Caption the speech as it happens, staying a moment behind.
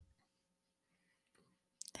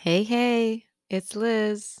Hey, hey, it's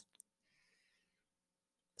Liz.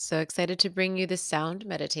 So excited to bring you this sound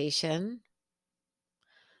meditation.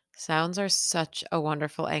 Sounds are such a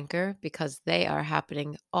wonderful anchor because they are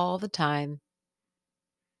happening all the time.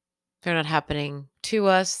 They're not happening to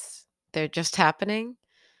us, they're just happening.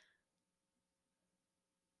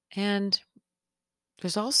 And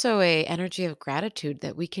there's also a energy of gratitude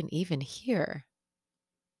that we can even hear.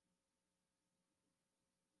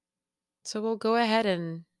 So we'll go ahead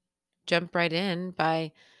and jump right in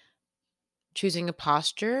by choosing a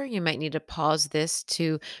posture. You might need to pause this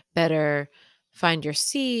to better find your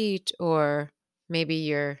seat, or maybe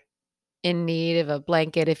you're in need of a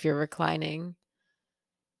blanket if you're reclining.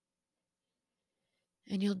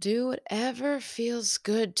 And you'll do whatever feels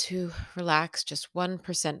good to relax just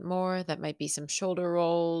 1% more. That might be some shoulder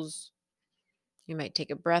rolls. You might take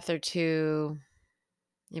a breath or two.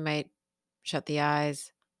 You might shut the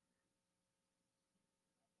eyes.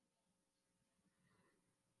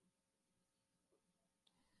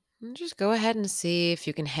 And just go ahead and see if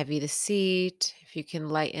you can heavy the seat, if you can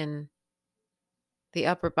lighten the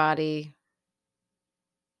upper body,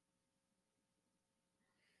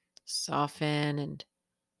 soften and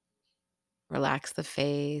relax the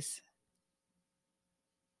face.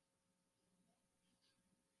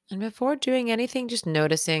 And before doing anything, just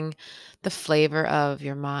noticing the flavor of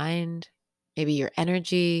your mind, maybe your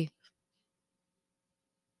energy.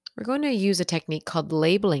 We're going to use a technique called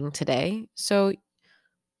labeling today. So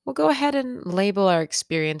we'll go ahead and label our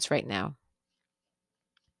experience right now,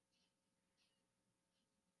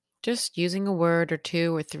 just using a word or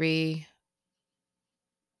two or three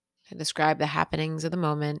to describe the happenings of the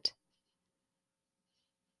moment.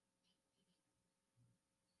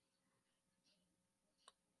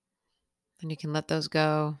 And you can let those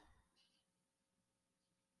go.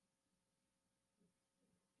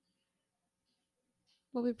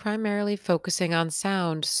 We'll be primarily focusing on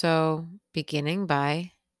sound. So beginning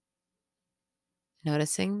by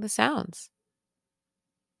noticing the sounds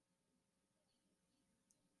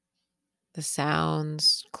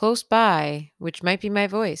close by, which might be my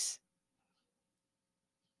voice,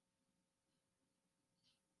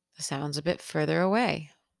 the sounds a bit further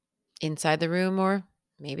away, inside the room or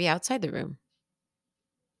maybe outside the room.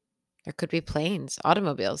 There could be planes,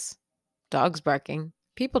 automobiles, dogs barking,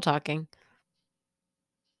 people talking.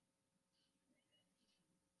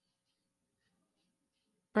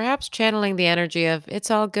 Perhaps channeling the energy of it's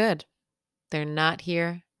all good. They're not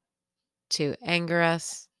here to anger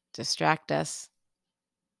us, distract us.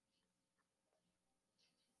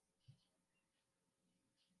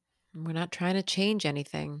 We're not trying to change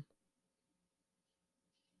anything.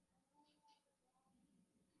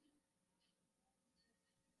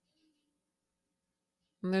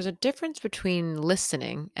 And there's a difference between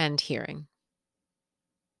listening and hearing.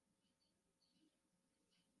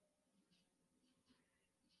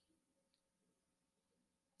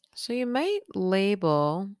 So you might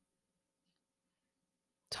label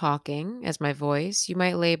talking as my voice. You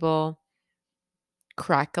might label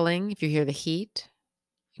crackling if you hear the heat.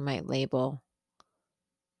 You might label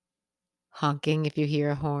honking if you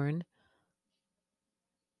hear a horn.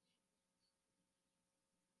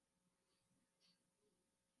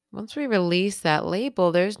 Once we release that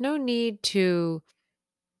label, there's no need to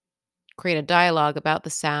create a dialogue about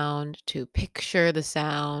the sound, to picture the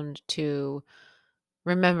sound, to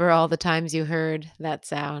remember all the times you heard that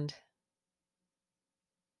sound.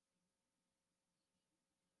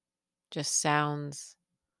 Just sounds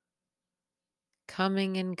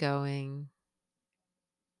coming and going,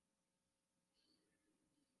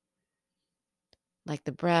 like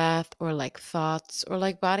the breath, or like thoughts, or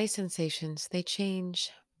like body sensations. They change.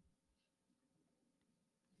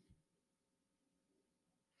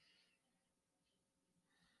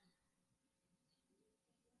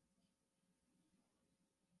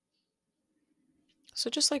 So,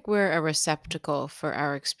 just like we're a receptacle for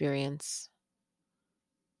our experience,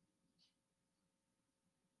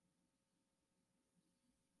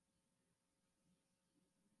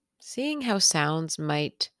 seeing how sounds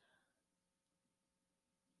might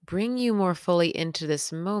bring you more fully into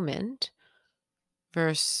this moment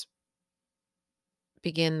versus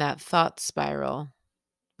begin that thought spiral,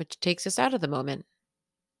 which takes us out of the moment.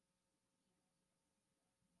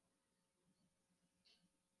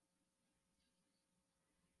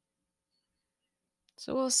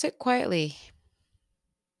 So, we'll sit quietly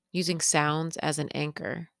using sounds as an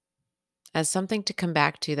anchor, as something to come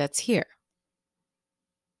back to that's here.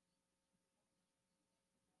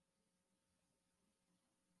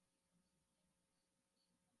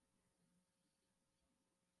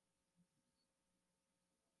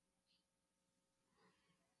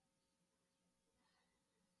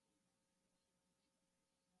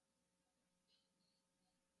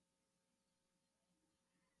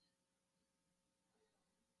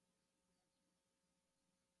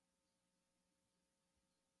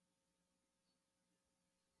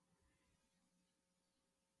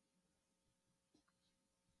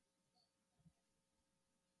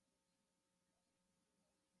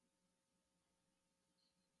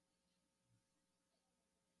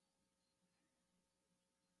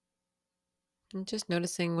 And just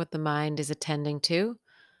noticing what the mind is attending to.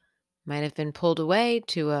 Might have been pulled away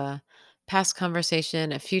to a past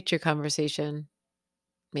conversation, a future conversation.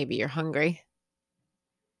 Maybe you're hungry.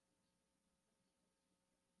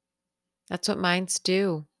 That's what minds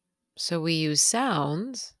do. So we use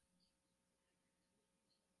sounds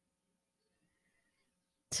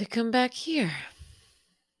to come back here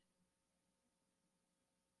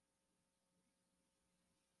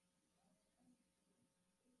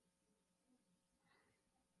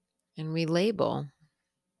and we label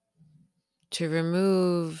to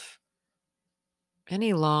remove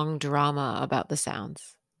any long drama about the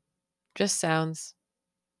sounds. Just sounds.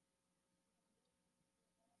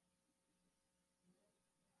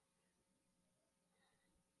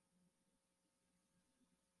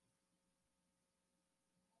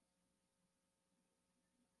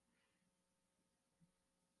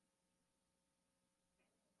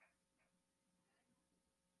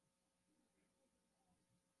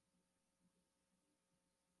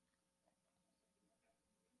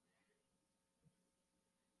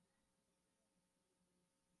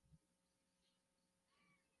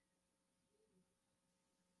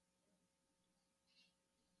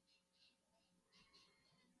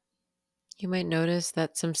 You might notice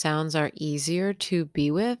that some sounds are easier to be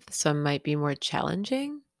with, some might be more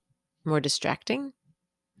challenging, more distracting.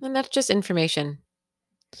 And that's just information.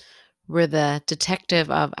 We're the detective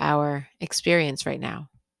of our experience right now.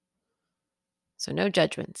 So no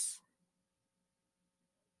judgments.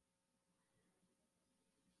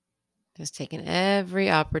 Just taking every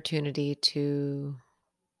opportunity to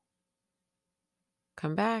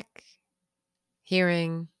come back,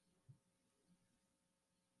 hearing,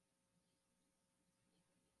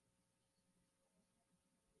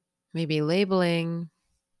 maybe labeling.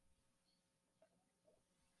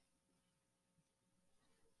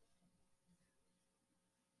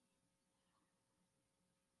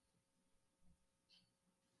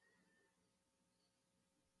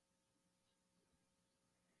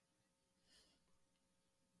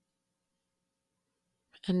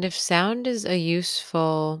 And if sound is a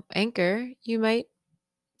useful anchor, you might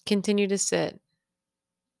continue to sit,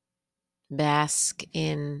 bask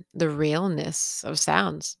in the realness of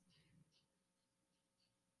sounds.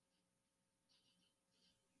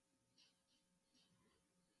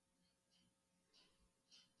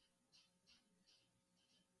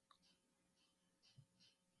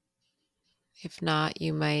 If not,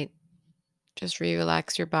 you might just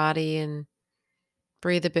relax your body and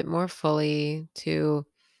breathe a bit more fully to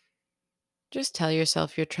just tell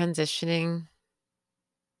yourself you're transitioning.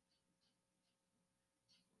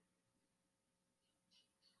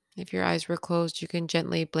 If your eyes were closed, you can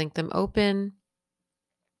gently blink them open,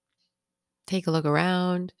 take a look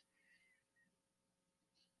around,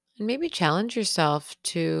 and maybe challenge yourself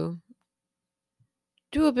to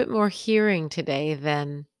do a bit more hearing today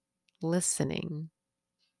than listening.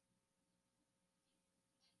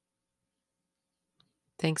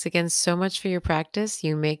 Thanks again so much for your practice.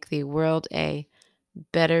 You make the world a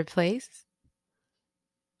better place.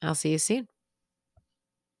 I'll see you soon.